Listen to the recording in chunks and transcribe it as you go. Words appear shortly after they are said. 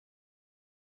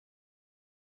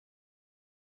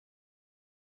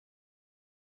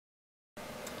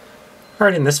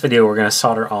Alright, in this video we're going to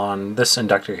solder on this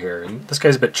inductor here. And this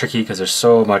guy's a bit tricky because there's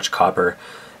so much copper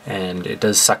and it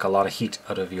does suck a lot of heat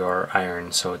out of your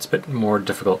iron, so it's a bit more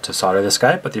difficult to solder this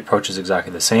guy, but the approach is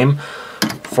exactly the same.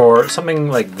 For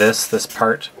something like this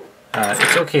part,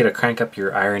 it's okay to crank up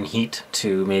your iron heat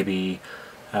to maybe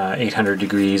 800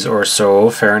 degrees or so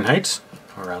Fahrenheit,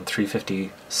 around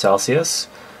 350 Celsius,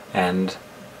 and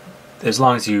as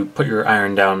long as you put your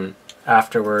iron down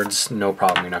afterwards, no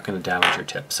problem, you're not going to damage your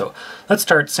tip. So let's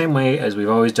start same way as we've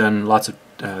always done, lots of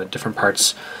different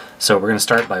parts. So we're going to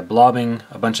start by blobbing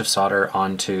a bunch of solder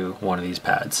onto one of these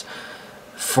pads.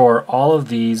 For all of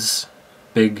these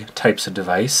big types of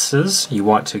devices, you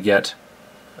want to get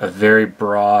a very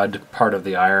broad part of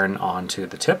the iron onto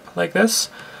the tip like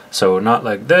this. So not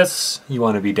like this, you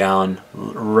want to be down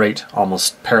right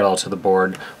almost parallel to the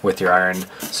board with your iron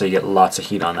so you get lots of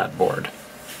heat on that board.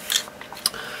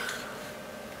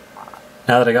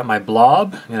 Now that I got my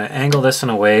blob, I'm going to angle this in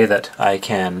a way that I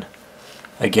can,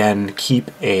 again, keep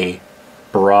a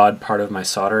broad part of my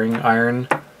soldering iron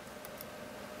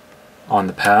on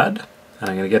the pad. And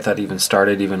I'm going to get that even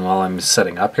started even while I'm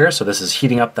setting up here. So this is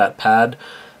heating up that pad.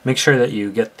 Make sure that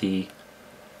you get the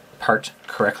part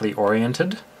correctly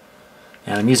oriented.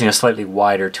 And I'm using a slightly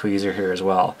wider tweezer here as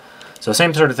well. So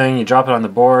same sort of thing, you drop it on the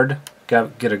board,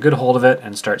 get a good hold of it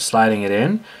and start sliding it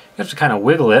in. You have to kind of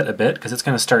wiggle it a bit because it's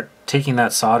going to start taking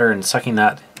that solder and sucking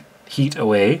that heat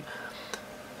away.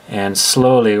 And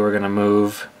slowly we're going to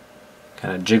move,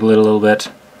 kind of jiggle it a little bit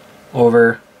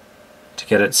over to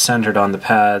get it centered on the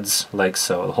pads like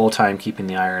so, the whole time keeping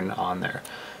the iron on there.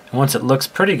 And once it looks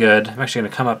pretty good, I'm actually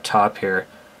going to come up top here,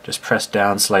 just press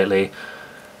down slightly,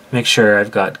 make sure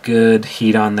I've got good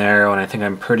heat on there when I think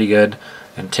I'm pretty good,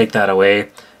 and take that away.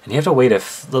 And you have to wait a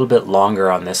little bit longer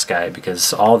on this guy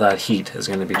because all that heat is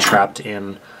going to be trapped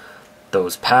in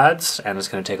those pads and it's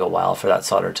going to take a while for that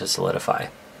solder to solidify.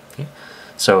 Okay.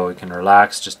 So we can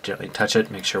relax, just gently touch it,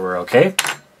 make sure we're okay.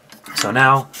 So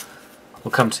now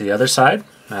we'll come to the other side,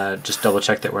 just double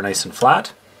check that we're nice and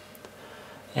flat,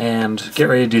 and get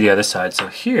ready to do the other side. So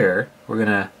here we're going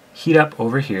to heat up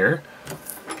over here,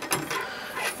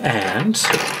 and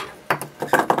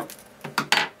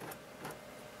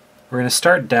we're going to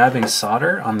start dabbing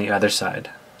solder on the other side.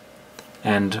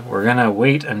 And we're going to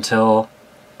wait until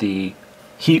the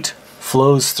heat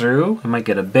flows through. We might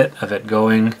get a bit of it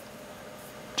going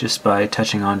just by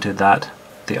touching onto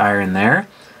the iron there.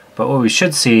 But what we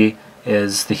should see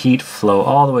is the heat flow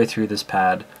all the way through this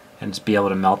pad and be able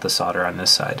to melt the solder on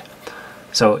this side.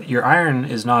 So your iron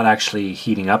is not actually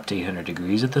heating up to 800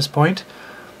 degrees at this point,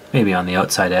 maybe on the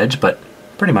outside edge, but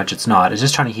pretty much it's not. It's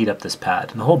just trying to heat up this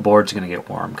pad. And the whole board's going to get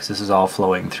warm because this is all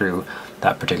flowing through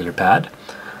that particular pad.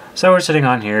 So we're sitting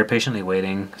on here patiently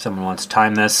waiting. Someone wants to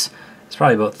time this. It's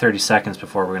probably about 30 seconds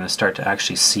before we're going to start to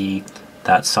actually see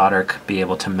that solder be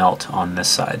able to melt on this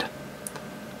side.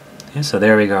 Okay, so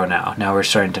there we go now. Now we're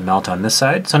starting to melt on this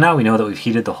side. So now we know that we've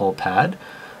heated the whole pad.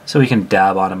 So we can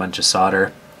dab on a bunch of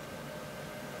solder.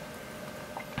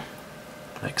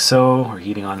 Like so. We're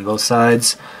heating on both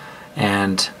sides.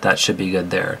 And that should be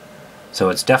good there. So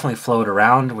it's definitely flowed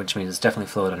around, which means it's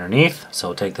definitely flowed underneath. So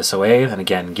we'll take this away and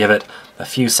again give it a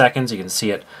few seconds. You can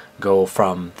see it go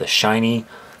from the shiny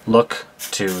look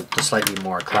to the slightly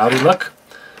more cloudy look.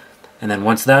 And then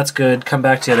once that's good, come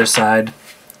back to the other side,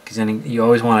 because then you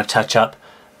always want to touch up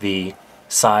the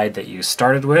side that you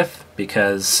started with,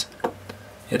 because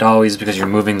you're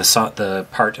moving the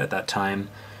part at that time,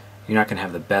 you're not going to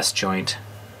have the best joint.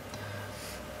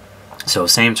 So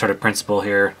same sort of principle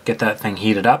here, get that thing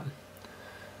heated up,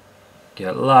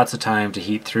 get lots of time to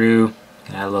heat through, you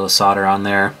can add a little solder on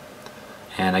there,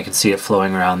 and I can see it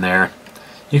flowing around there.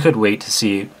 You could wait to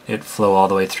see it flow all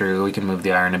the way through. We can move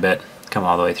the iron a bit, come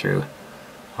all the way through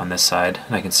on this side,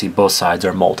 and I can see both sides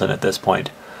are molten at this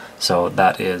point. So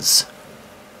that is,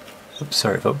 oops,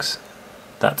 sorry folks,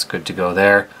 that's good to go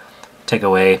there. Take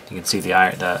away, you can see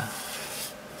the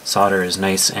solder is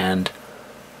nice and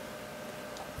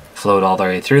flowed all the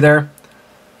way through there,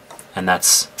 and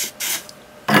that's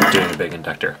doing a big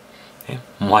inductor. Okay?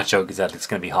 Watch out because it's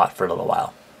going to be hot for a little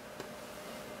while.